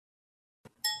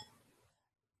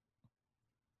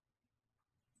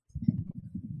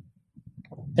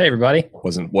Hey, everybody.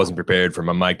 Wasn't prepared for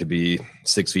my mic to be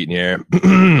 6 feet in the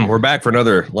air. We're back for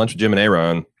another Lunch with Jim and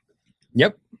Aaron.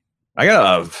 Yep. I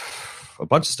got a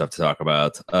bunch of stuff to talk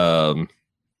about.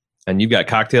 And you've got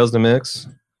cocktails to mix.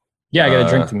 Yeah, I got a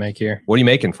drink to make here. What are you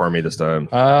making for me this time?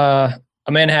 A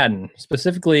Manhattan.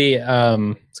 Specifically,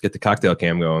 Let's get the cocktail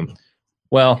cam going.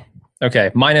 well, okay,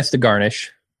 minus the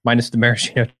garnish, minus the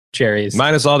maraschino cherries.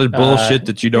 Minus all the bullshit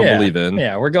that you don't believe in.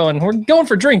 Yeah, we're going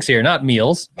for drinks here, not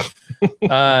meals.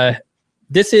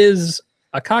 This is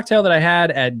a cocktail that I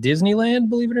had at Disneyland,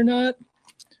 believe it or not.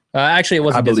 Actually, it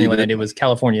wasn't Disneyland. It was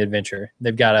California Adventure.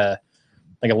 They've got a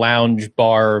lounge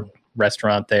bar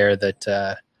restaurant there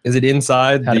that is it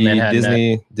inside the at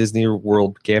Disney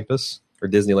World campus or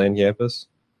Disneyland campus?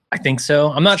 I think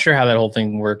so. I'm not sure how that whole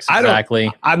thing works exactly.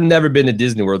 I've never been to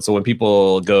Disney World, so when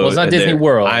people go... Well, it's not Disney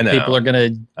World. I know. People are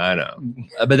going to... I know.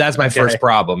 But that's my first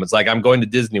problem. It's like, I'm going to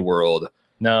Disney World.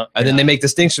 No. And then they make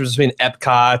distinctions between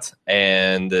Epcot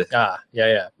and...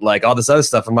 yeah. Like, all this other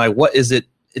stuff. I'm like, what is it?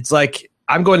 It's like,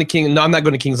 I'm not going to King's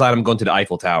Island. I'm going to the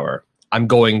Eiffel Tower. I'm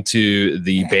going to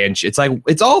the bench. It's like,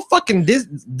 it's all fucking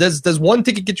Disney. Does one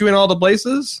ticket get you in all the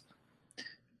places?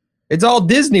 It's all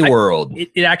Disney World.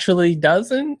 It actually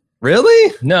doesn't.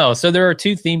 Really? No. So there are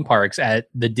two theme parks at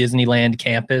the Disneyland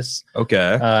campus.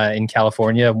 Okay. In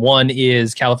California. One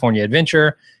is California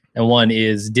Adventure, and one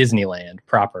is Disneyland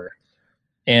proper.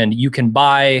 And you can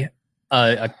buy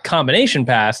a combination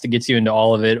pass that gets you into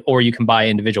all of it, or you can buy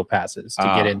individual passes to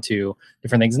get into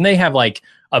different things. And they have like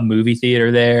a movie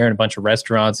theater there and a bunch of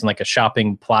restaurants and like a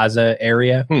shopping plaza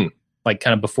area. Like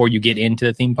kind of before you get into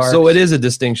the theme park. So it is a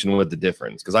distinction with the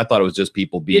difference, because I thought it was just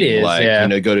people being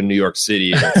go to New York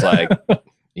City and it's like,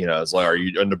 it's like, are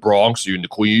you in the Bronx? Are you in the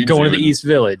Queens? Going to the East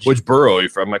Village. Which borough are you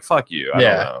from? I'm like, fuck you. I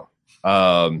don't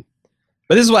know.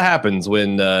 But this is what happens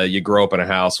when you grow up in a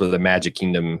house with a magic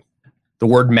kingdom. The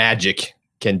word magic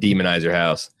can demonize your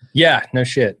house. Yeah, no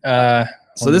shit.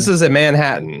 So this is a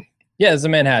Manhattan. Yeah, it's a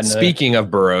Manhattan. Speaking of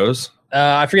boroughs.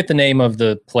 I forget the name of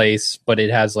the place, but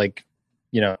it has like,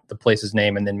 the place's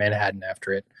name and then Manhattan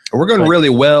after it. We're going really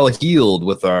well heeled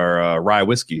with our rye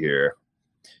whiskey here.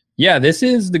 Yeah, this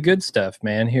is the good stuff,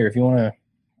 man. Here, if you want to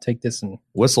take this and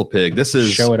Whistle Pig. This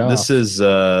is show it off. This is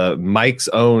Mike's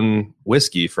own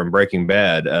whiskey from Breaking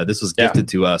Bad. This was gifted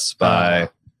to us by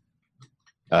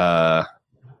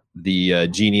the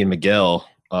Jeannie and Miguel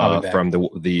from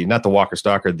the not the Walker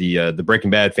Stalker, the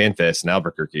Breaking Bad Fan Fest in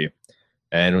Albuquerque.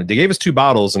 And they gave us 2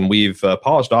 bottles, and we've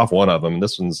polished off one of them.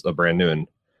 This one's a brand new one,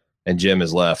 and Jim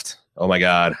is left. Oh, my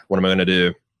God. What am I going to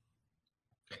do?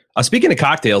 Speaking of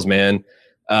cocktails, man,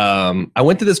 I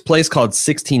went to this place called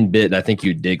 16-Bit, and I think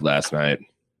you'd dig last night.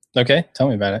 Okay, tell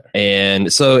me about it.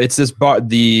 And so it's this bar.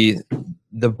 The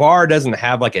bar doesn't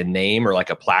have like a name or like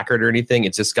a placard or anything.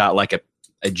 It's just got like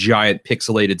a giant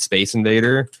pixelated Space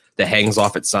Invader that hangs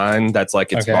off its sign. That's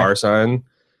like its bar sign.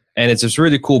 And it's this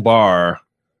really cool bar.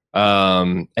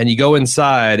 And you go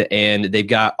inside and they've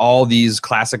got all these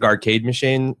classic arcade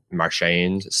machines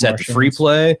set to free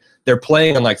play. They're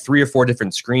playing on like 3 or 4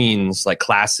 different screens, like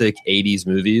classic 80s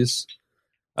movies.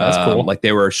 That's cool. Like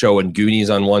they were showing Goonies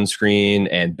on one screen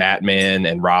and Batman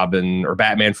and Robin, or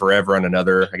Batman Forever on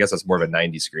another. I guess that's more of a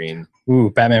 90s screen. Ooh,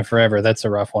 Batman Forever. That's a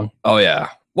rough one. Oh, yeah.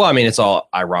 Well, I mean, it's all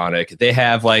ironic. They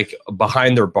have like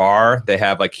behind their bar, they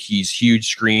have like these huge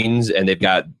screens, and they've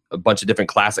got a bunch of different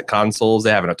classic consoles.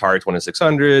 They have an Atari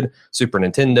 2600, Super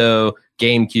Nintendo,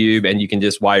 GameCube, and you can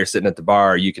just, while you're sitting at the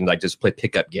bar, you can like just play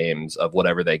pickup games of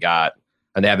whatever they got.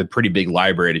 And they have a pretty big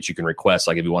library that you can request,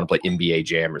 like if you want to play NBA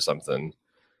Jam or something.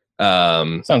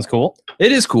 Sounds cool.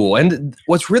 It is cool. And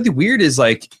what's really weird is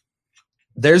like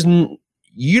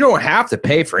you don't have to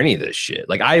pay for any of this shit.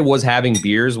 Like I was having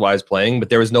beers while I was playing, but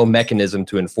there was no mechanism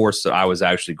to enforce that I was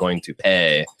actually going to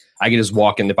pay. I could just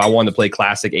walk in. If I wanted to play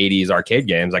classic 80s arcade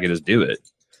games, I could just do it.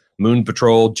 Moon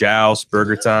Patrol, Joust,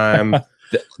 Burger Time,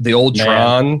 the old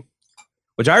Tron,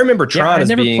 which I remember Tron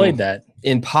as being played that.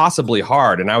 Impossibly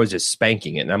hard, and I was just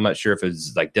spanking it. And I'm not sure if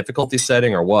it's like difficulty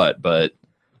setting or what, but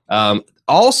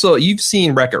also you've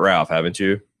seen Wreck-It Ralph, haven't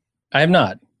you? I have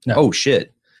not. No. Oh,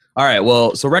 shit. All right,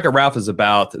 well, so Wreck-It Ralph is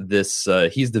about this.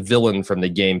 He's the villain from the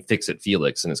game Fix-It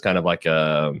Felix, and it's kind of like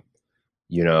a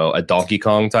Donkey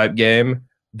Kong type game.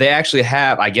 They actually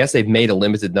have, I guess they've made a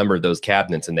limited number of those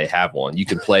cabinets, and they have one. You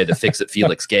can play the Fix-It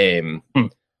Felix game,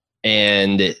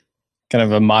 and kind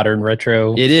of a modern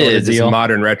retro. It is. It's a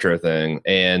modern retro thing,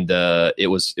 and it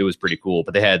was pretty cool.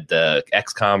 But they had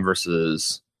XCOM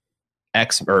versus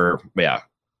Capcom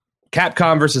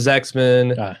versus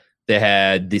X-Men. They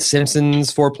had the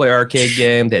Simpsons 4-player arcade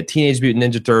game. They had Teenage Mutant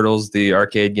Ninja Turtles, the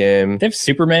arcade game. They have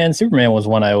Superman. Superman was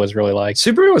one I always really liked.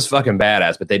 Superman was fucking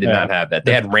badass, but they did not have that.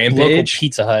 They had Rampage. Local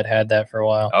Pizza Hut had that for a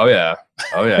while. Oh yeah.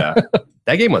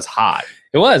 That game was hot.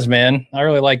 It was, man. I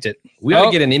really liked it. We ought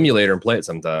to get an emulator and play it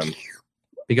sometime.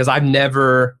 Because I've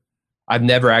never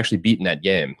actually beaten that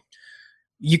game.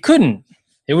 You couldn't.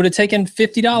 It would have taken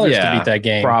 $50 to beat that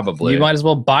game. Probably. You might as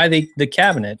well buy the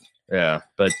cabinet. Yeah,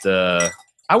 but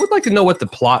I would like to know what the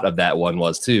plot of that one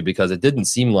was too, because it didn't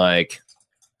seem like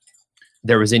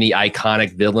there was any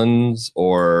iconic villains,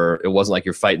 or it wasn't like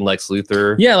you're fighting Lex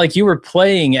Luthor. Yeah, like you were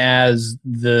playing as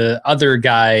the other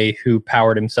guy who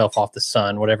powered himself off the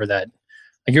sun, whatever that.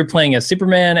 Like you're playing as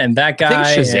Superman and that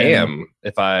guy. I think Shazam.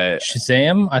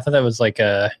 Shazam? I thought that was like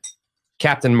a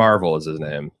Captain Marvel is his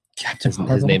name. Captain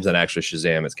Marvel. His name's not actually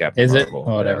Shazam. It's Captain Is Marvel.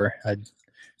 It? Oh, whatever. Yeah. I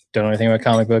don't know anything about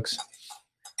comic books.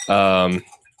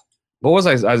 What was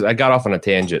I got off on a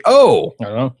tangent. Oh, I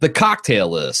don't know. The cocktail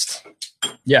list.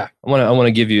 Yeah, I want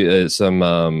to give you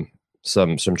some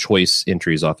choice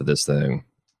entries off of this thing.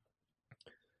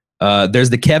 There's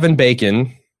the Kevin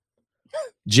Bacon,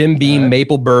 Jim Beam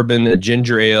maple bourbon, a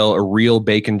ginger ale, a real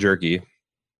bacon jerky,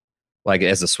 like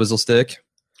as a swizzle stick.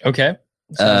 Okay.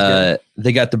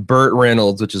 They got the Burt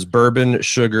Reynolds, which is bourbon,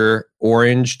 sugar,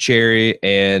 orange, cherry,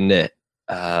 and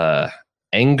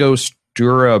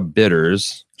Angostura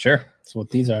bitters. Sure, that's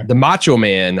what these are. The Macho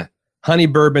Man, honey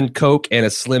bourbon, Coke, and a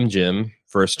Slim Jim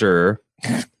for a stir.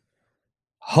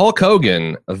 Hulk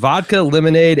Hogan, vodka,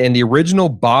 lemonade, and the original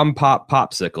Bomb Pop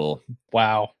popsicle.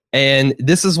 Wow. And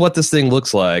this is what this thing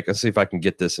looks like. Let's see if I can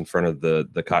get this in front of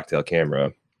the cocktail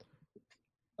camera.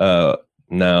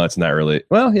 No, it's not really.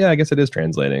 Well, yeah, I guess it is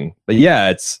translating. But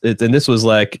yeah, it's and this was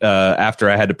like after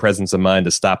I had the presence of mind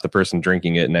to stop the person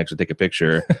drinking it and actually take a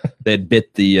picture. They'd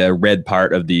bit the red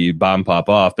part of the bomb pop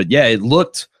off. But yeah, it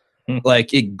looked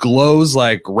like it glows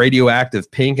like radioactive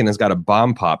pink and it's got a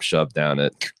bomb pop shoved down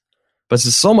it. But it's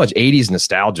just so much 80s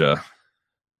nostalgia.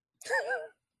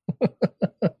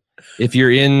 If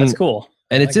you're in, that's cool.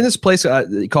 And it's in this place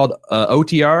called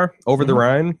OTR, Over the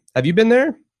Rhine. Have you been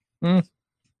there?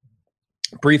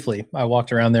 Briefly, I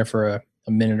walked around there for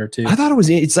a minute or two. I thought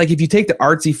it's like if you take the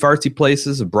artsy fartsy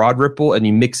places of Broad Ripple and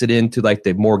you mix it into like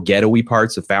the more ghetto-y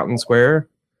parts of Fountain Square,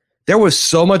 there was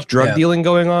so much drug dealing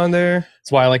going on there.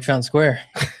 That's why I like Fountain Square.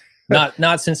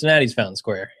 not Cincinnati's Fountain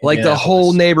Square. Like the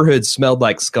whole neighborhood smelled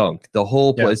like skunk. The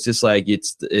whole place, just like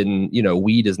it's in,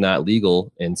 weed is not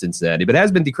legal in Cincinnati, but it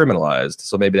has been decriminalized.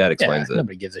 So maybe that explains it.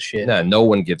 Nobody gives a shit. No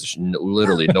one gives a shit.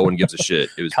 Literally, no one gives a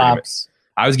shit. It was cops.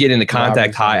 I was getting into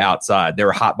contact high outside. They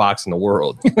were hotboxing the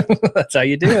world. That's how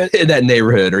you do it. In that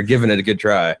neighborhood, or giving it a good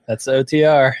try. That's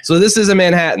OTR. So this is a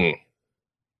Manhattan.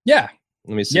 Yeah.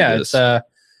 Let me see this.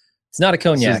 It's not a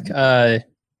cognac.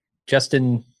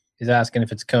 Justin is asking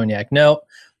if it's cognac. No,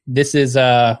 this is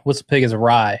Whistle Pig is a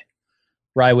rye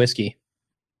whiskey.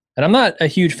 And I'm not a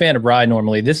huge fan of rye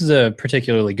normally. This is a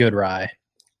particularly good rye.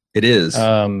 It is.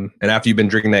 And after you've been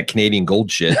drinking that Canadian gold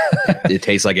shit, it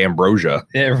tastes like ambrosia.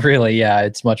 It really,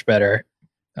 it's much better.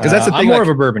 Because that's the thing. I'm more of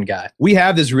a bourbon guy. We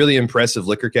have this really impressive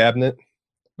liquor cabinet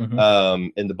in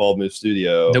the Bald Move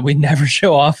studio that we never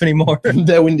show off anymore.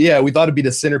 We thought it'd be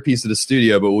the centerpiece of the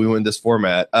studio, but we went this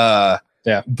format. But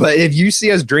if you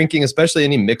see us drinking, especially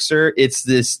any mixer, it's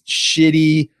this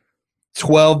shitty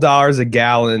 $12 a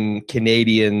gallon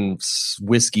Canadian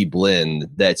whiskey blend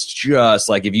that's just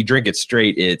like, if you drink it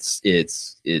straight,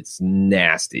 it's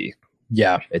nasty.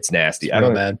 Yeah, it's nasty. It's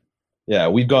real bad. Yeah,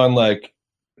 we've gone like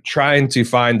trying to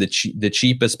find the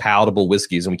cheapest palatable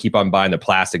whiskeys, and we keep on buying the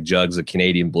plastic jugs of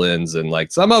Canadian blends, and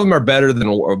like some of them are better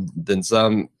than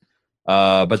some,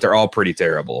 but they're all pretty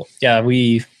terrible. Yeah,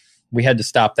 we had to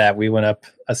stop that. We went up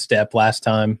a step last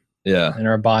time. Yeah, in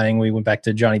our buying, we went back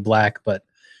to Johnny Black, but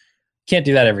can't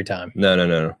do that every time.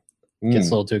 No. It gets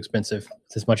a little too expensive.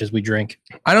 It's as much as we drink.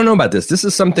 I don't know about this. This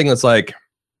is something that's like,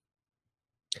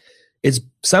 it's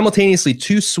simultaneously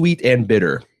too sweet and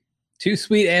bitter. Too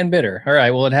sweet and bitter. All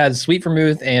right. Well, it has sweet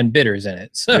vermouth and bitters in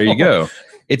it. So there you go.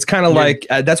 It's kind of like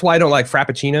that's why I don't like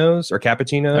frappuccinos or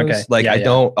cappuccinos. Okay. Like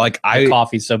don't like the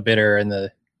coffee's so bitter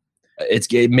and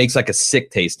it makes like a sick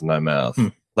taste in my mouth.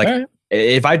 Like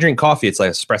if I drink coffee, it's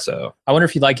like espresso. I wonder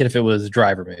if you'd like it if it was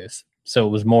dry vermouth. So it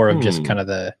was more of just kind of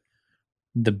the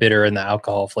bitter and the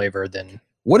alcohol flavor than.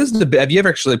 What is have you ever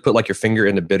actually put like your finger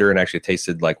in the bitter and actually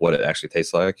tasted like what it actually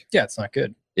tastes like? Yeah, it's not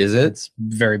good. Is it? It's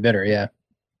very bitter. Yeah.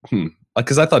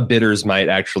 Because I thought bitters might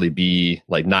actually be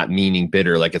like not meaning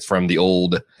bitter, like it's from the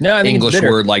old English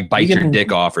word like bite your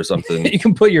dick off or something. You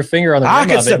can put your finger on the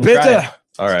rim of it and try it.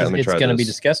 All right, let me try. It's going to be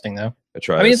disgusting though.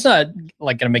 I mean, it's not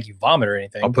like going to make you vomit or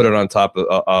anything. I'll put it on top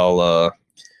of.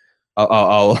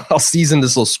 I'll season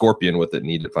this little scorpion with it.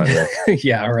 Need to find that.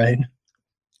 Yeah, right.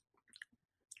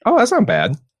 Oh, that's not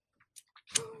bad.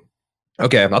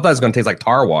 Okay, I thought it was going to taste like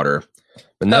tar water,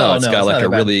 but no, it's got like a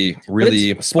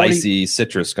really spicy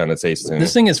citrus kind of taste in it.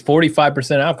 This thing is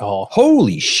 45% alcohol.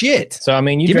 Holy shit! So I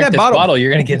mean, you drink this bottle,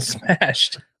 you're going to get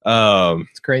smashed.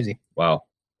 It's crazy. Wow.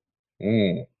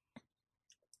 I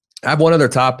have one other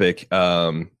topic,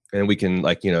 and we can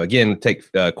again take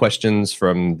questions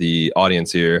from the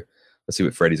audience here. Let's see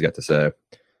what Freddie's got to say.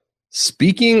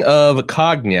 Speaking of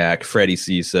cognac, Freddie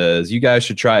C says, you guys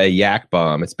should try a yak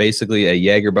bomb. It's basically a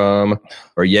Jaeger bomb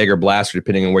or Jaeger blaster,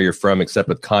 depending on where you're from, except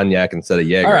with cognac instead of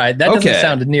Jaeger. All right, that doesn't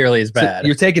sound nearly as bad. So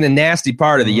you're taking a nasty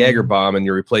part of the Jaeger bomb and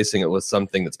you're replacing it with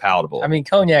something that's palatable. I mean,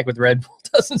 cognac with Red Bull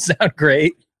doesn't sound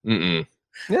great. Yeah.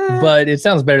 But it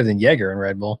sounds better than Jaeger and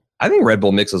Red Bull. I think Red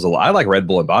Bull mixes a lot. I like Red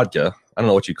Bull and vodka. I don't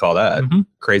know what you call that.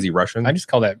 Crazy Russian? I just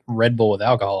call that Red Bull with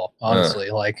alcohol, honestly.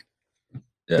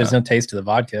 There's no taste to the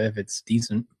vodka if it's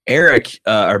decent. Eric,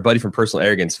 our buddy from Personal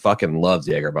Arrogance, fucking loves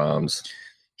Jaeger bombs.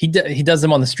 He does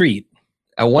them on the street.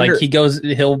 I wonder.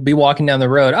 He'll be walking down the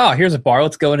road. Oh, here's a bar.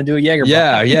 Let's go in and do a Jaeger bomb.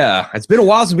 Yeah. It's been a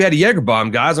while since we had a Jaeger bomb,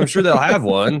 guys. I'm sure they'll have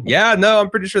one. Yeah, no, I'm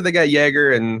pretty sure they got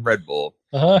Jaeger and Red Bull.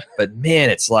 But man,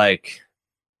 it's like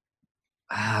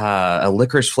a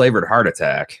licorice flavored heart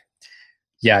attack.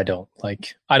 Yeah, I don't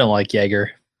like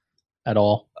Jaeger at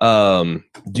all.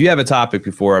 Do you have a topic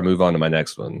before I move on to my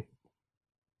next one?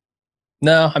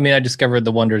 No, I mean, I discovered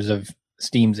the wonders of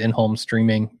Steam's in-home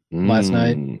streaming last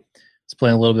night. I was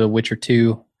playing a little bit of Witcher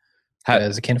 2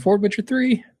 as I can't afford Witcher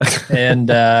 3. And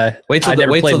wait till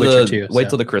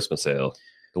the Christmas sale,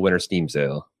 the winter Steam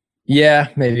sale. Yeah,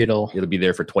 maybe it'll be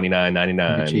there for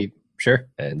 $29.99. Cheap, sure.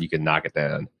 And you can knock it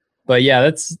down. But yeah,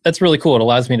 that's really cool. It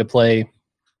allows me to play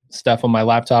stuff on my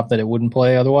laptop that it wouldn't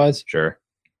play otherwise. Sure.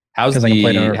 How's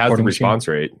the response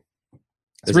rate?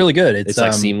 It's really good. It's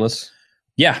like seamless.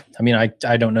 Yeah, I mean,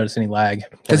 I don't notice any lag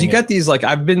because you got these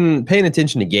I've been paying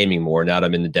attention to gaming more now that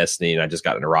I'm into Destiny and I just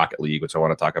got into Rocket League, which I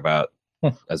want to talk about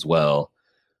as well.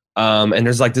 And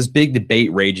there's this big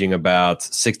debate raging about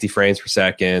 60 frames per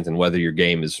second and whether your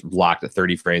game is locked at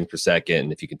 30 frames per second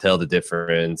and if you can tell the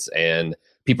difference. And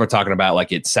people are talking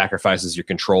about it sacrifices your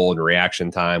control and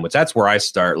reaction time, which that's where I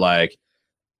start.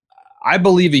 I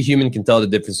believe a human can tell the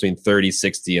difference between 30,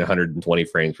 60, and 120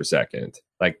 frames per second.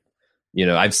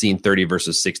 I've seen 30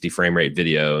 versus 60 frame rate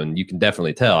video, and you can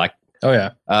definitely tell. Oh,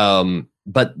 yeah.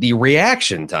 But the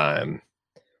reaction time,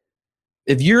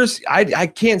 if yours, I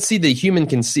can't see the human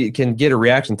can get a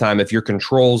reaction time if your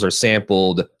controls are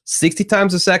sampled 60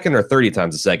 times a second or 30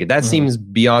 times a second. That seems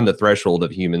beyond the threshold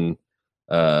of human.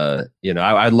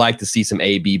 I'd like to see some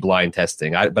A/B blind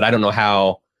testing, but I don't know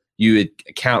how you would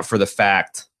account for the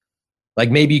fact.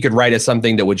 Maybe you could write as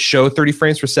something that would show 30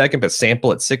 frames per second, but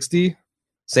sample at 60,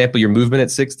 sample your movement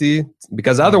at 60,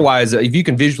 because otherwise, if you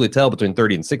can visually tell between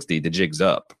 30 and 60, the jig's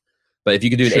up. But if you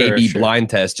could do an A/B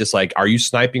blind test, just are you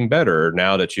sniping better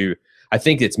now that I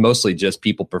think it's mostly just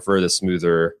people prefer the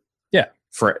smoother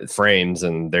frames,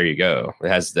 and there you go.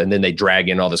 And then they drag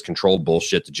in all this control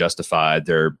bullshit to justify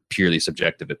their purely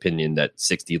subjective opinion that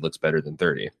 60 looks better than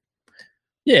 30.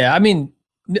 Yeah, I mean,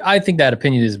 I think that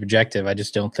opinion is objective. I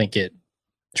just don't think it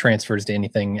transfers to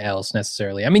anything else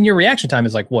necessarily. I mean, your reaction time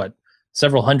is what?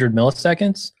 Several hundred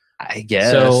milliseconds? I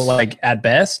guess. So at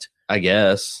best? I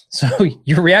guess. So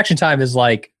your reaction time is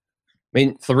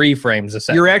 3 frames a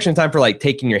second. Your reaction time for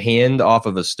taking your hand off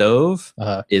of a stove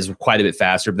is quite a bit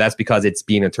faster, but that's because it's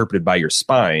being interpreted by your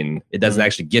spine. It doesn't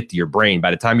actually get to your brain.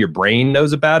 By the time your brain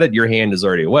knows about it, your hand is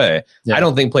already away. Yeah. I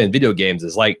don't think playing video games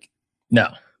is no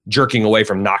jerking away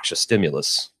from noxious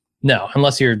stimulus. No,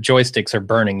 unless your joysticks are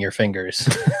burning your fingers.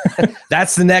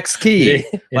 That's the next key.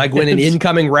 When an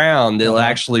incoming round, it'll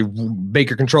actually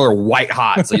make your controller white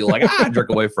hot. So you'll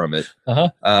jerk away from it.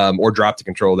 Or drop the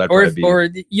control. Or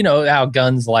you know how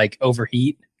guns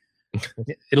overheat?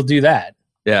 It'll do that.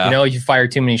 Yeah. If you fire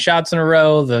too many shots in a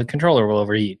row, the controller will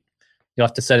overheat. You'll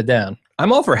have to set it down.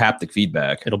 I'm all for haptic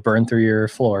feedback. It'll burn through your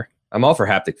floor. I'm all for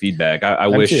haptic feedback. I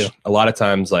wish too. A lot of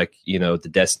times, the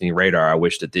Destiny radar, I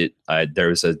wish that there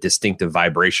was a distinctive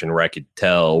vibration where I could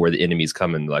tell where the enemy's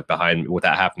coming behind me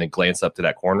without having to glance up to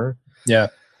that corner. Yeah.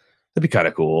 That'd be kind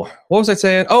of cool. What was I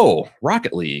saying? Oh,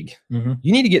 Rocket League. You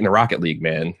need to get into Rocket League,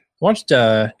 man. Watched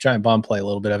Giant Bomb play a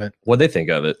little bit of it. What'd they think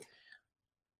of it?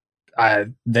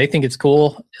 They think it's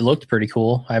cool. It looked pretty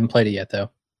cool. I haven't played it yet,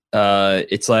 though.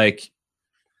 It's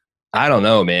I don't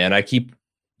know, man.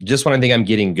 Just when I think I'm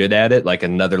getting good at it,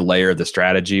 another layer of the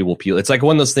strategy will peel. It's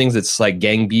one of those things that's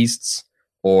Gang Beasts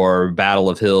or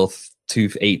Battle of Hills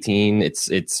 218.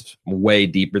 It's way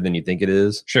deeper than you think it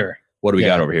is. Sure. What do we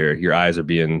got over here? Your eyes are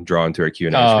being drawn to our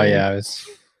Q&A Oh, screen. yeah.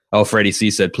 Oh, Freddie C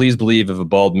said, please believe if a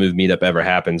Bald Move meetup ever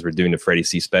happens, we're doing the Freddie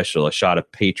C special, a shot of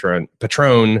Patron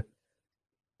chased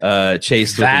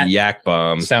with a yak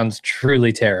bomb. Sounds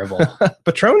truly terrible.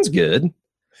 Patron's good.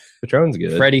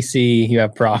 Freddie C, you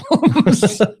have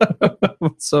problems.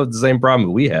 So the same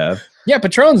problem we have. Yeah,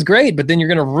 Patron's great, but then you're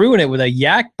going to ruin it with a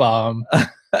yak bomb.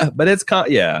 But it's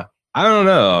yeah. I don't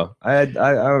know.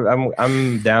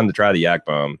 I'm down to try the yak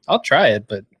bomb. I'll try it,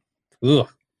 but ugh.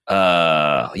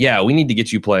 Yeah, we need to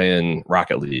get you playing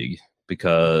Rocket League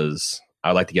because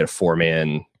I'd like to get a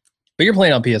 4-man. But you're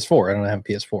playing on PS4. I don't have a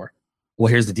PS4. Well,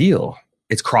 here's the deal.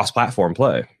 It's cross-platform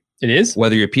play. It is?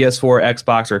 Whether you're PS4,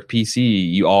 Xbox, or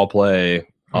PC, you all play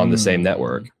on the same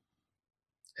network.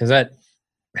 Has that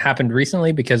happened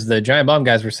recently? Because the Giant Bomb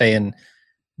guys were saying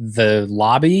the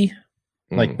lobby,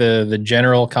 like the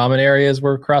general common areas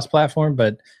were cross-platform,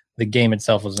 but the game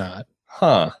itself was not.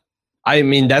 Huh. I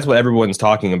mean, that's what everyone's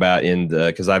talking about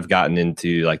because I've gotten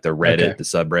into like the Reddit, the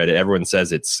subreddit. Everyone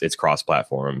says it's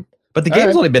cross-platform, but the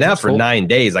game's only been out for 9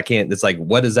 days. It's like,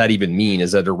 what does that even mean?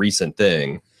 Is that a recent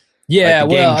thing? Yeah, like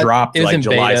the game dropped like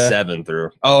July 7th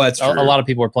or that's true. A lot of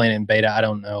people are playing it in beta. I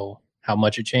don't know how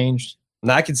much it changed.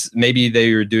 Now maybe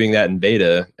they were doing that in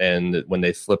beta and when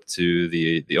they flipped to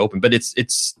the open. But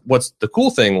it's what's the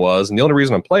cool thing was, and the only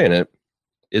reason I'm playing it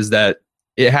is that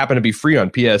it happened to be free on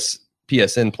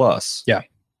PSN Plus. Yeah.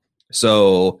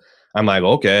 So I'm like,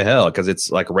 okay, hell, because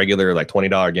it's like a regular like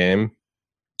 $20 game.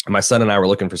 And my son and I were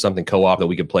looking for something co-op that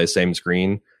we could play same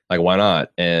screen. Like, why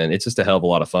not? And it's just a hell of a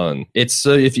lot of fun. It's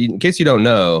in case you don't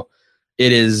know,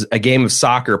 it is a game of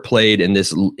soccer played in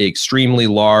this extremely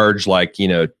large, like,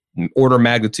 order of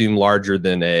magnitude larger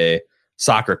than a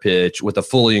soccer pitch with a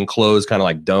fully enclosed kind of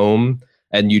like dome.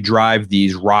 And you drive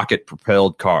these rocket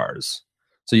propelled cars.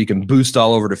 So you can boost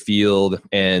all over the field,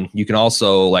 and you can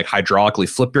also like hydraulically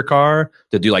flip your car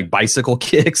to do like bicycle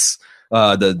kicks,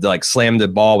 the like slam the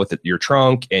ball with your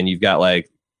trunk, and you've got like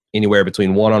anywhere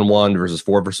between 1-on-1 versus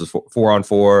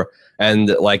 4-on-4, and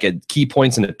like at key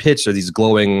points in the pitch are these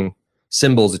glowing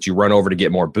symbols that you run over to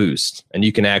get more boost, and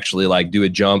you can actually like do a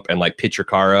jump and like pitch your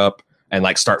car up and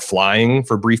like start flying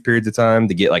for brief periods of time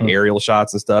to get like aerial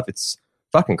shots and stuff. It's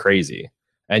fucking crazy.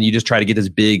 And you just try to get this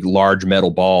big, large metal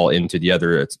ball into the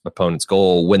other opponent's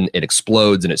goal when it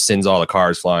explodes and it sends all the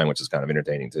cars flying, which is kind of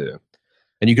entertaining too.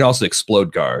 And you can also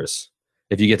explode cars.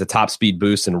 If you get the top speed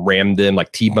boost and ram them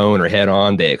like T-bone or head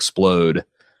on, they explode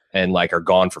and like are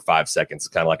gone for 5 seconds.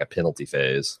 It's kind of like a penalty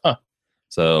phase. Huh.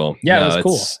 So yeah, that's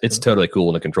cool. It's totally cool,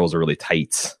 and the controls are really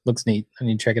tight. Looks neat. I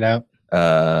need to check it out.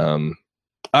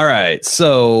 All right.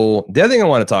 So the other thing I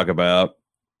want to talk about,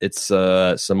 it's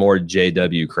some more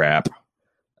JW crap.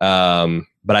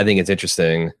 But I think it's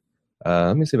interesting.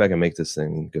 Let me see if I can make this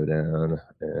thing go down.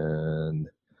 And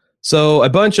so a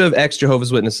bunch of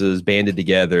ex-Jehovah's Witnesses banded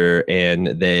together and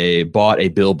they bought a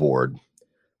billboard.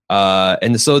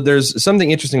 And so there's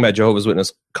something interesting about Jehovah's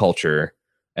Witness culture.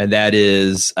 And that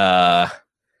is,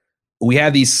 we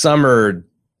have these summer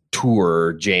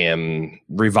tour jam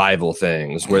revival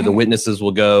things where the witnesses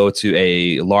will go to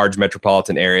a large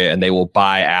metropolitan area and they will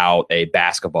buy out a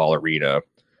basketball arena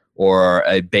or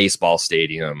a baseball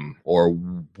stadium or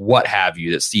what have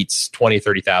you that seats 20,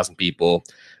 30,000 people.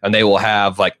 And they will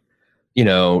have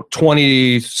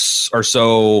 20 or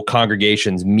so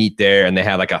congregations meet there, and they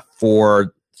have like a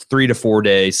 3 to 4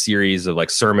 day series of like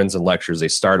sermons and lectures. They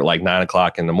start at like 9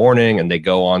 o'clock in the morning and they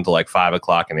go on to like 5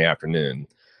 o'clock in the afternoon.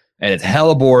 And it's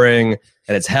hella boring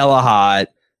and it's hella hot,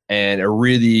 and it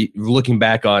really, looking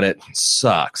back on it,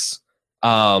 sucks.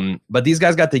 But these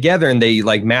guys got together and they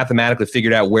like mathematically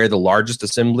figured out where the largest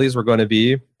assemblies were going to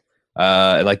be.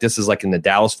 And like this is like in the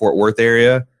Dallas-Fort Worth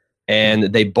area. And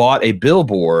they bought a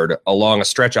billboard along a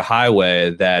stretch of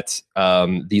highway that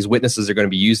these witnesses are going to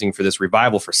be using for this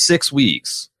revival for 6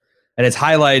 weeks. And it's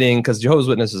highlighting, because Jehovah's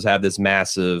Witnesses have this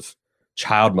massive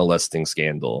child molesting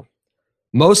scandal,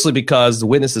 mostly because the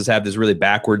witnesses have this really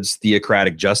backwards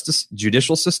theocratic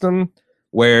judicial system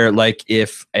where like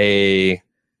if I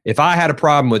had a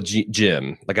problem with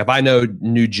Jim, like if I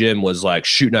knew Jim was like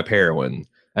shooting up heroin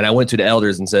and I went to the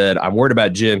elders and said, I'm worried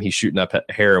about Jim, he's shooting up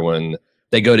heroin.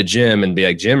 They go to Jim and be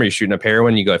like, Jim, are you shooting up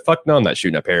heroin? You go, fuck no, I'm not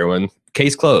shooting up heroin.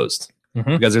 Case closed.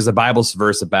 Mm-hmm. Because there's a Bible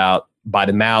verse about by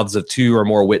the mouths of 2 or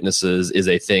more witnesses is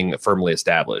a thing firmly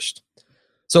established.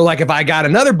 So like if I got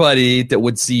another buddy that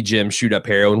would see Jim shoot up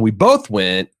heroin, we both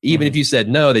went, even if you said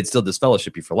no, they'd still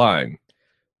disfellowship you for lying.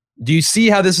 Do you see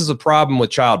how this is a problem with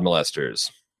child molesters?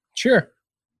 Sure.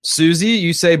 Susie,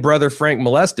 you say Brother Frank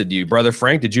molested you. Brother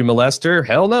Frank, did you molest her?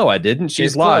 Hell no, I didn't.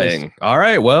 She's lying. All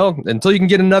right, well, until you can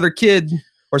get another kid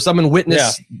or someone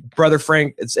witnessed Brother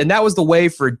Frank. And that was the way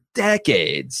for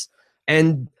decades.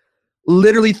 And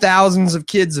literally thousands of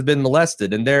kids have been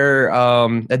molested. And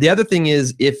and the other thing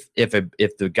is, if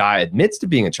the guy admits to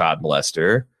being a child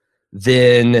molester,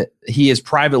 then he is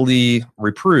privately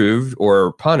reproved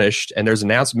or punished, and there's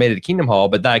an announcement made at Kingdom Hall.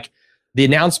 But like, the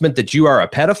announcement that you are a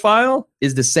pedophile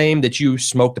is the same that you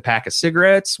smoked a pack of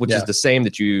cigarettes, which is the same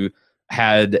that you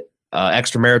had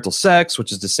extramarital sex,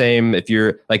 which is the same if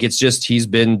you're like, it's just he's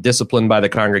been disciplined by the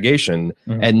congregation,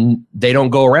 and they don't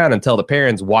go around and tell the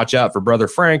parents, watch out for Brother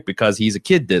Frank because he's a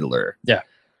kid diddler. Yeah.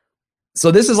 So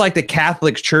this is like the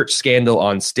Catholic Church scandal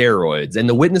on steroids, and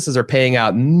the witnesses are paying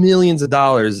out millions of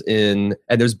dollars and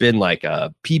there's been like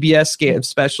a PBS scam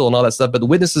special and all that stuff, but the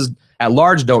witnesses at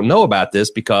large don't know about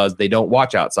this because they don't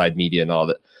watch outside media and all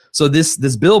that. So this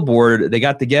billboard, they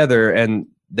got together and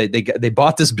they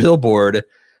bought this billboard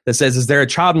that says, "Is there a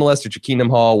child molester at your Kingdom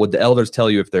Hall? Would the elders tell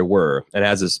you if there were?" And it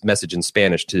has this message in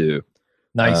Spanish too.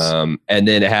 Nice. And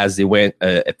then it has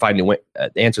finding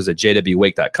answers at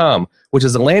jwwake.com, which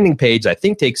is a landing page I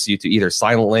think takes you to either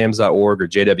silentlambs.org or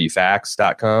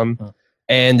jwfacts.com. Huh.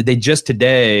 And they just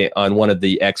today on one of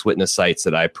the ex-witness sites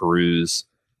that I peruse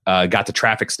got the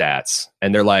traffic stats.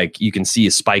 And they're like, you can see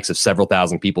spikes of several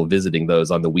thousand people visiting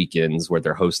those on the weekends where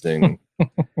they're hosting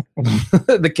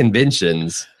the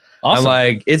conventions. Awesome. I'm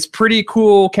like, it's pretty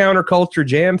cool counterculture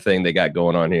jam thing they got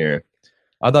going on here.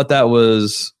 I thought that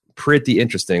was pretty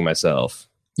interesting myself.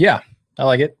 Yeah, I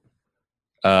like it.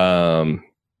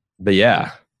 But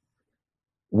yeah,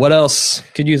 what else?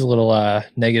 Could use a little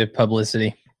negative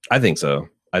publicity. I think so.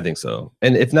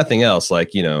 And if nothing else,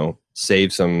 like, you know,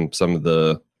 save some of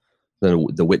the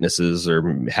witnesses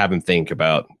or have them think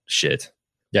about shit.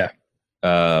 Yeah.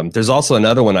 There's also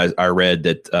another one I read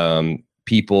that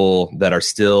people that are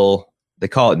still, they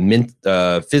call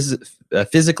it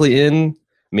physically in,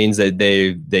 means that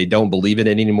they don't believe in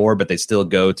it anymore, but they still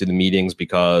go to the meetings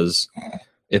because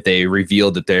if they reveal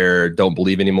that they don't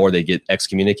believe anymore, they get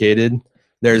excommunicated.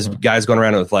 There's guys going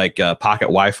around with like pocket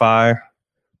Wi-Fi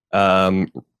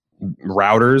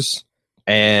routers,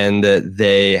 and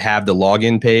they have the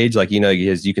login page. Like, you know,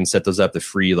 you can set those up to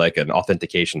free, like an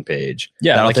authentication page.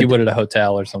 Yeah, like you would at a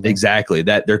hotel or something. Exactly.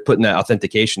 That they're putting that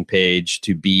authentication page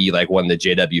to be like one of the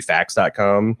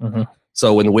jwfacts.com. Mm-hmm.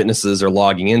 So when the witnesses are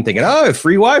logging in thinking, oh,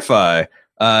 free Wi-Fi,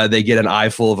 they get an eye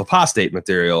full of apostate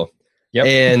material. Yep.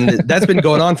 And that's been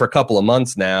going on for a couple of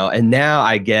months now. And now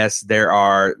I guess there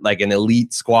are like an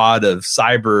elite squad of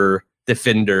cyber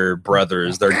defender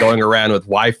brothers. They're going around with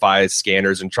Wi-Fi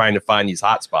scanners and trying to find these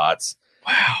hotspots.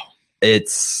 Wow.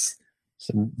 It's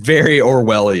some very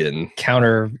Orwellian.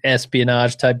 Counter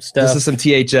espionage type stuff. This is some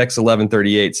THX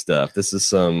 1138 stuff. This is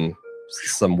some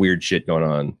weird shit going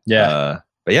on. Yeah.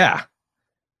 But yeah.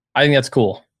 I think that's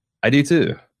cool. I do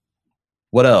too.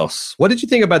 What else? What did you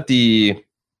think about we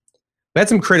had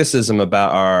some criticism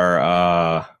about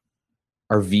our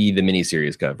the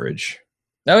miniseries coverage.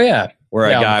 Oh yeah. Where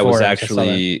a guy was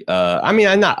actually I mean,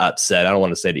 I'm not upset. I don't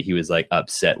want to say that he was like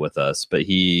upset with us, but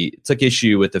he took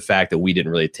issue with the fact that we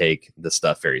didn't really take the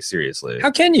stuff very seriously.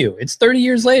 How can you? It's 30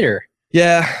 years later.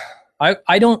 Yeah.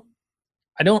 I don't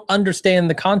understand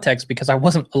the context because I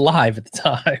wasn't alive at the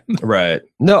time. Right.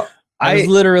 No. I was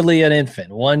literally an infant,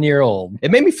 1 year old.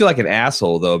 It made me feel like an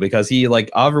asshole though, because he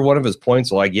like over one of his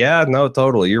points, like, yeah, no,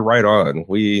 totally, you're right on.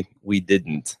 We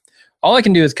didn't. All I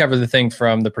can do is cover the thing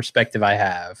from the perspective I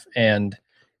have, and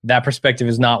that perspective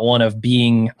is not one of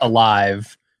being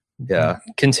alive. Yeah,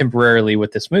 contemporarily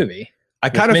with this movie. I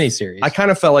kind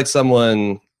of felt like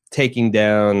someone taking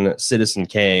down Citizen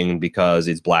Kane because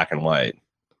it's black and white.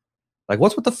 Like,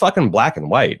 what's with the fucking black and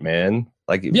white, man?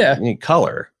 Like, yeah, you need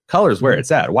color. Color's where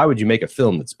it's at. Why would you make a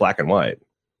film that's black and white?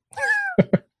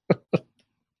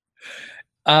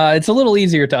 It's a little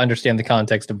easier to understand the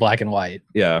context of black and white.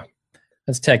 Yeah.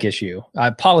 That's a tech issue.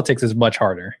 Politics is much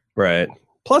harder. Right.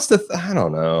 Plus, I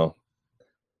don't know.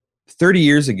 30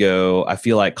 years ago, I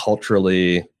feel like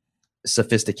culturally,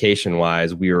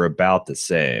 sophistication-wise, we were about the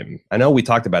same. I know we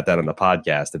talked about that on the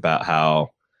podcast about how,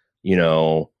 you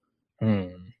know,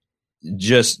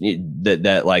 just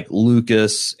that like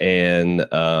Lucas and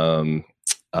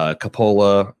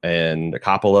Coppola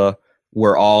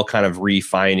were all kind of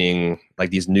refining, like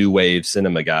these new wave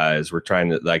cinema guys were trying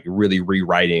to like really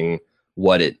rewriting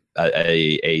what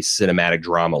a cinematic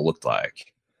drama looked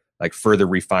like further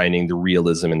refining the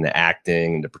realism and the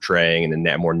acting and the portraying and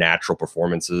the more natural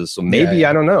performances. So maybe,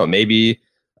 I don't know, maybe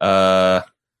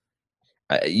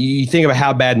you think about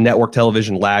how bad network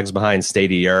television lags behind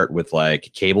state-of-the-art with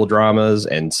like cable dramas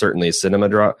and certainly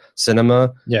cinema.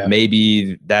 Yeah.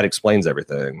 Maybe that explains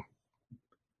everything.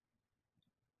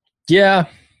 Yeah.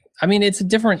 I mean, it's a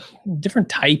different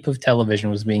type of television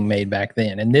was being made back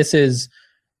then. And this is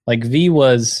like V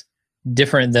was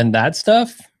different than that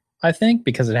stuff, I think,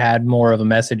 because it had more of a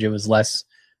message. It was less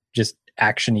just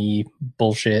action-y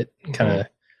bullshit, kind of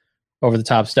over the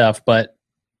top stuff, but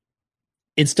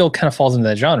it still kind of falls into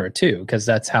that genre too, because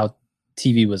that's how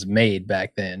TV was made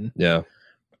back then. Yeah.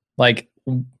 Like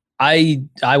I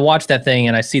watch that thing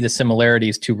and I see the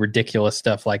similarities to ridiculous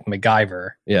stuff like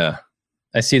MacGyver. Yeah.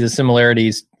 I see the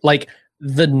similarities, like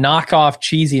the knockoff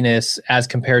cheesiness as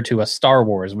compared to a Star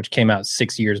Wars, which came out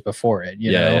 6 years before it.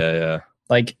 You know? Yeah.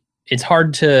 Like it's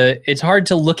hard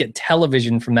to look at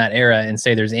television from that era and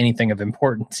say there's anything of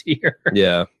importance here.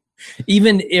 Yeah.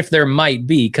 Even if there might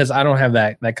be, because I don't have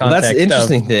that context. Well, that's the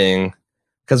interesting thing,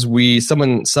 because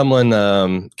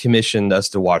someone commissioned us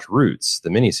to watch Roots, the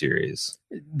miniseries.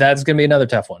 That's gonna be another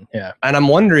tough one. Yeah. And I'm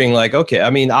wondering, like, okay, I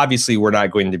mean, obviously we're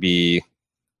not going to be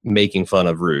making fun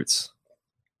of Roots,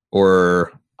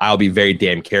 or I'll be very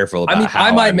damn careful about how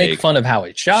I might make fun of how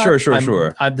it's shot.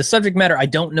 Sure. The subject matter I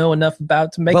don't know enough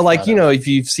about to make. But like, if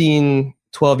you've seen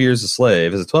 12 Years a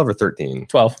Slave, is it 12 or 13?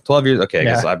 12 years. Okay,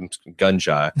 because I'm gun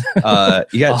shy.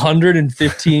 You got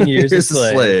 115 years a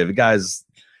slave. Guys,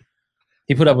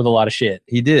 he put up with a lot of shit.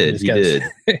 He did.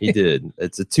 He did.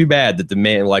 It's too bad that the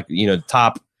man, like,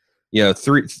 top,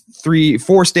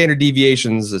 4 standard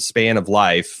deviations a span of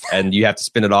life, and you have to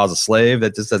spend it all as a slave.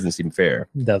 That just doesn't seem fair.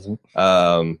 It doesn't.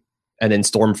 And then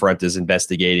Stormfront is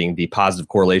investigating the positive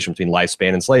correlation between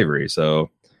lifespan and slavery. So,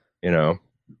 the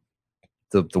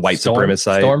white supremacist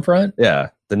site. Stormfront? Yeah.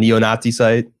 The neo-Nazi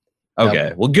site. Okay.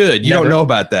 Nope. Well, good. You don't know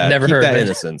about that. Never Keep heard that of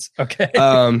innocence. Okay.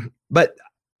 But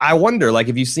I wonder, like,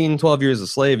 if you've seen 12 Years a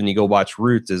Slave and you go watch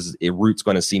Roots, is Roots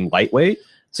going to seem lightweight?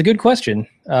 It's a good question.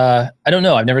 I don't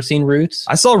know. I've never seen Roots.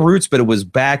 I saw Roots, but it was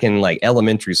back in like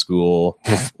elementary school.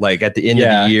 Like at the end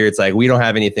of the year, it's like, we don't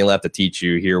have anything left to teach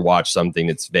you. Here, watch something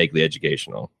that's vaguely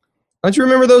educational. Don't you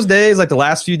remember those days? Like the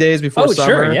last few days before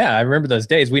summer? Sure. Yeah, I remember those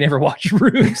days. We never watched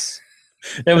Roots.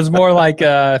 It was more like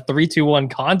 3, 2, 1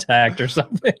 Contact or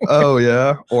something. Oh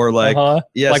yeah, or like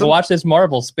watch this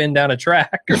marble spin down a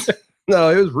track. No,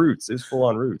 it was Roots. It was full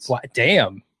on Roots. What?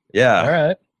 Damn. Yeah. All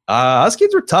right. Us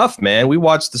kids were tough, man. We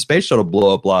watched the space shuttle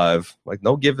blow up live. Like,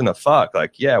 no giving a fuck.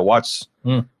 Like, yeah, watch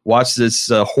this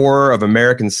horror of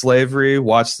American slavery.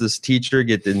 Watch this teacher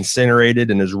get incinerated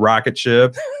in his rocket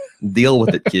ship. Deal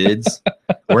with it, kids.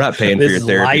 We're not paying for your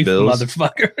therapy bills,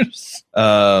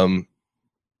 motherfuckers.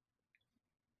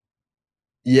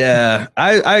 Yeah,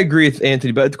 I agree with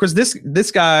Anthony, but of course this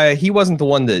guy, he wasn't the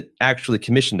one that actually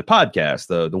commissioned the podcast,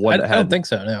 though. The one I don't think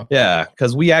so. No. Yeah,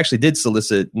 because we actually did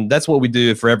solicit, and that's what we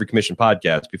do for every commissioned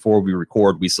podcast. Before we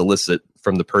record, we solicit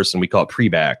from the person. We call it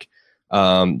pre-back.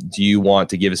 Do you want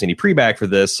to give us any pre-back for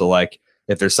this? So, like,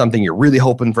 if there's something you're really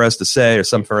hoping for us to say or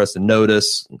something for us to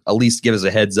notice, at least give us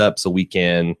a heads up so we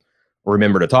can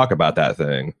remember to talk about that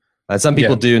thing. Some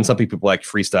people do, and some people like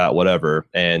freestyle, whatever.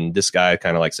 And this guy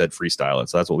kind of like said freestyle it,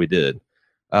 so that's what we did.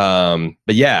 But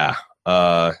yeah,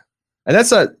 and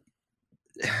that's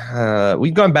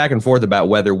we've gone back and forth about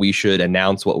whether we should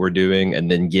announce what we're doing and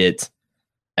then get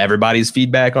everybody's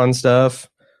feedback on stuff.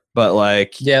 But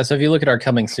like, yeah, so if you look at our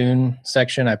coming soon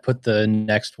section, I put the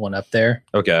next one up there.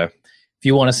 Okay. If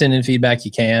you want to send in feedback,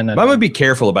 you can. I'm going to be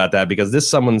careful about that because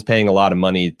someone's paying a lot of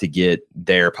money to get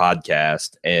their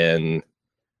podcast, and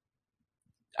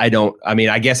I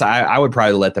guess I would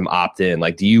probably let them opt in.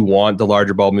 Like, do you want the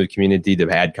larger bald move community to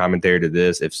add commentary to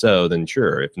this? If so, then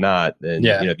sure. If not, then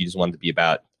if you just want it to be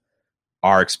about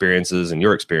our experiences and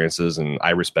your experiences, and I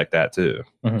respect that too.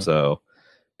 Mm-hmm. So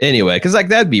anyway, because like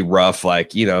that'd be rough.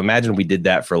 Like, imagine we did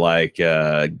that for like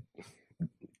Anne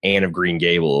of Green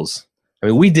Gables. I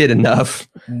mean, we did enough.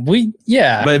 But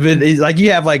it's like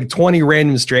you have like 20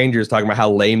 random strangers talking about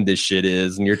how lame this shit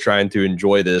is, and you're trying to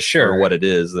enjoy this for what it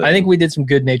is. I think we did some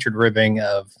good-natured ribbing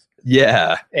of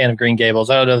Anne of Green Gables.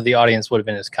 I don't know if the audience would have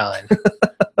been as kind.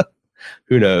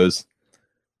 Who knows?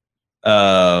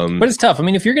 But it's tough. I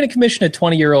mean, if you're going to commission a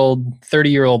 20-year-old,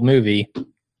 30-year-old movie,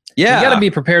 you got to be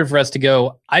prepared for us to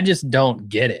go, I just don't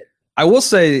get it. I will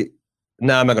say,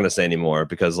 no, I'm not going to say anymore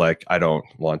because like I don't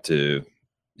want to.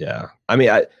 Yeah, I mean,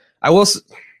 I will.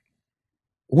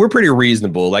 We're pretty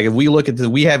reasonable. Like, if we look at if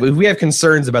we have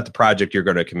concerns about the project you're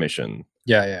going to commission.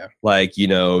 Yeah. Like,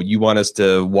 you want us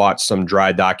to watch some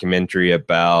dry documentary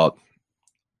about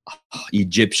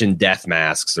Egyptian death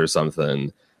masks or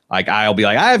something. Like, I'll be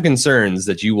like, I have concerns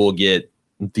that you will get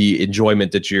the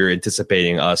enjoyment that you're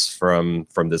anticipating us from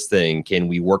this thing. Can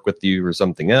we work with you or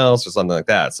something else or something like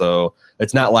that? So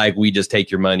it's not like we just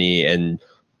take your money and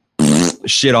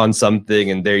shit on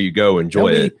something and there you go, enjoy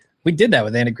it. We did that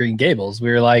with Anne of Green Gables.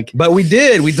 We were like, but we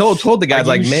did. We told the guys,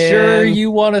 like, man, sure you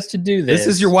want us to do this? This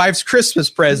is your wife's Christmas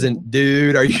present,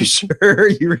 dude. Are you sure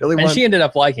you really want? And she ended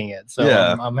up liking it, so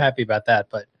Yeah. I'm happy about that.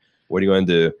 But what are you going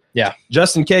to do? Yeah.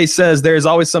 Justin K says there's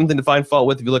always something to find fault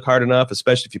with if you look hard enough,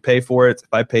 especially if you pay for it.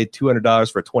 If I paid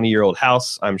 $200 for a 20-year-old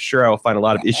house, I'm sure I will find a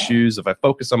lot of issues if I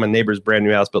focus on my neighbor's brand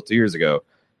new house built 2 years ago.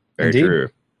 Very Indeed. true.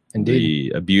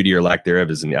 Indeed. The beauty or lack thereof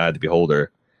is in the eye of the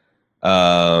beholder.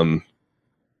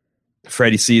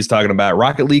 Freddie C is talking about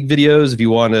Rocket League videos. If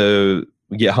you want to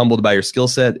get humbled by your skill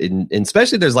set, and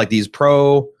especially there's like these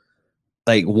pro,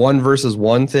 like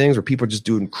 1v1 things where people are just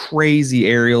doing crazy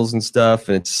aerials and stuff,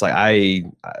 and it's just like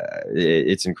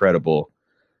it's incredible.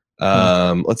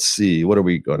 Let's see, what are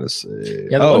we going to say?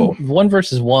 Yeah, the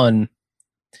 1v1.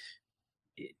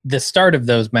 The start of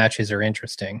those matches are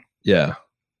interesting. Yeah,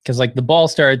 because like the ball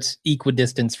starts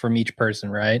equidistant from each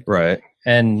person, right? Right.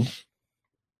 And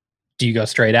do you go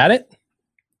straight at it?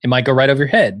 It might go right over your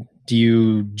head. Do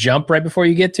you jump right before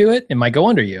you get to it? It might go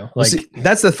under you. Like, see,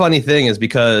 that's the funny thing is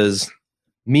because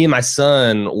me and my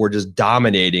son were just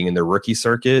dominating in the rookie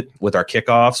circuit with our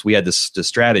kickoffs. We had this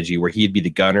strategy where he'd be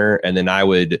the gunner, and then I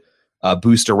would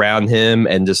boost around him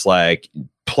and just like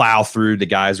plow through the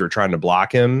guys who were trying to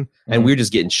block him. And we were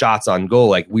just getting shots on goal.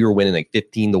 Like we were winning like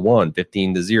 15-1,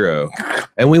 15-0.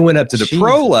 And we went up to the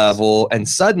pro level, and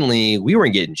suddenly we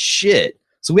weren't getting shit.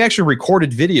 So we actually recorded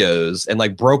videos and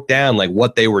like broke down like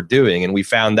what they were doing. And we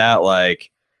found out like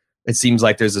it seems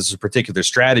like there's this particular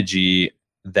strategy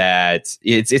that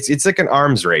it's like an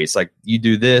arms race. Like you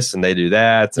do this and they do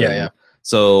that. And yeah.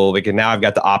 So like now I've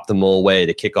got the optimal way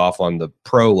to kick off on the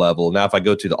pro level. Now if I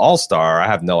go to the all-star, I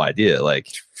have no idea. Like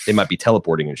they might be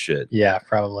teleporting and shit. Yeah,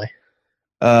 probably.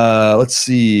 Let's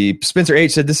see. Spencer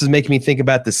H said, this is making me think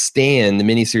about The Stand, the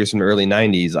miniseries from the early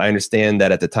 90s. I understand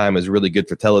that at the time it was really good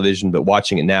for television, but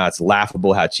watching it now, it's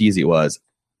laughable how cheesy it was.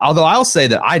 Although I'll say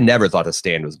that I never thought The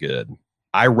Stand was good.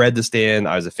 I read The Stand.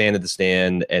 I was a fan of The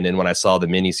Stand. And then when I saw the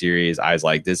miniseries, I was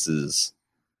like, it's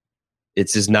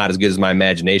just not as good as my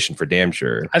imagination for damn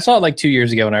sure. I saw it like 2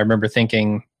 years ago, and I remember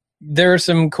thinking, there are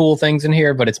some cool things in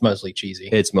here, but it's mostly cheesy.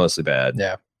 It's mostly bad.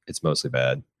 Yeah. It's mostly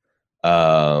bad.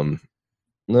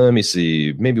 Let me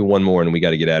see. Maybe one more, and we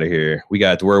got to get out of here.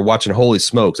 We're watching Holy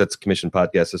Smokes. That's a commission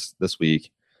podcast this week.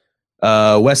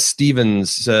 Wes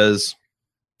Stevens says,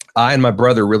 I and my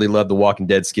brother really love the Walking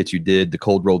Dead skit you did, the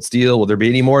Cold Rolled Steel. Will there be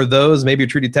any more of those? Maybe a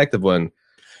True Detective one.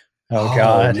 Oh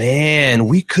God, man,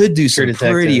 we could do some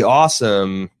Detective. Pretty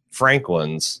awesome Frank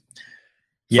ones.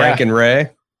 Yeah. Frank and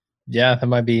Ray. Yeah, that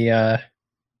might be in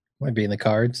the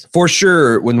cards for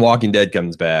sure when Walking Dead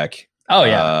comes back. Oh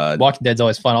yeah, Walking Dead's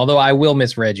always fun. Although I will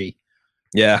miss Reggie.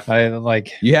 Yeah, I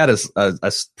like. You had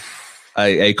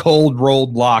a cold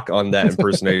rolled lock on that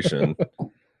impersonation.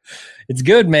 It's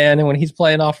good, man. And when he's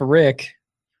playing off of Rick,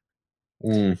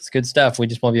 it's good stuff. We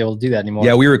just won't be able to do that anymore.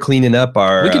 Yeah, we were cleaning up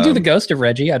our. We could do the ghost of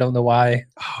Reggie. I don't Oh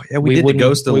yeah, we did the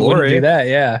ghost of we Lori. Do that,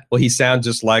 yeah. Well, he sounds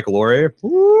just like Lori.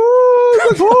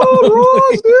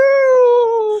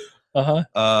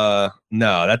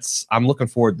 No, I'm looking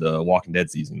forward to the Walking Dead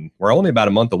season. We're only about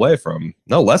a month away from,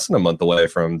 less than a month away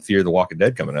from Fear the Walking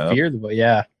Dead coming out.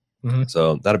 Yeah. Mm-hmm.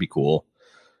 So that'll be cool.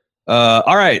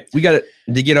 All right, we got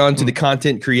to get on to the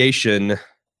content creation.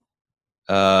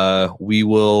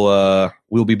 We'll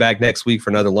be back next week for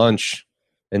another lunch.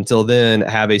 Until then,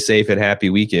 have a safe and happy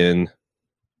weekend.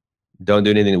 Don't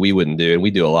do anything that we wouldn't do, and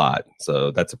we do a lot.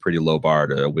 So that's a pretty low bar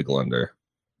to wiggle under.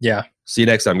 Yeah. See you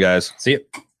next time, guys. See you.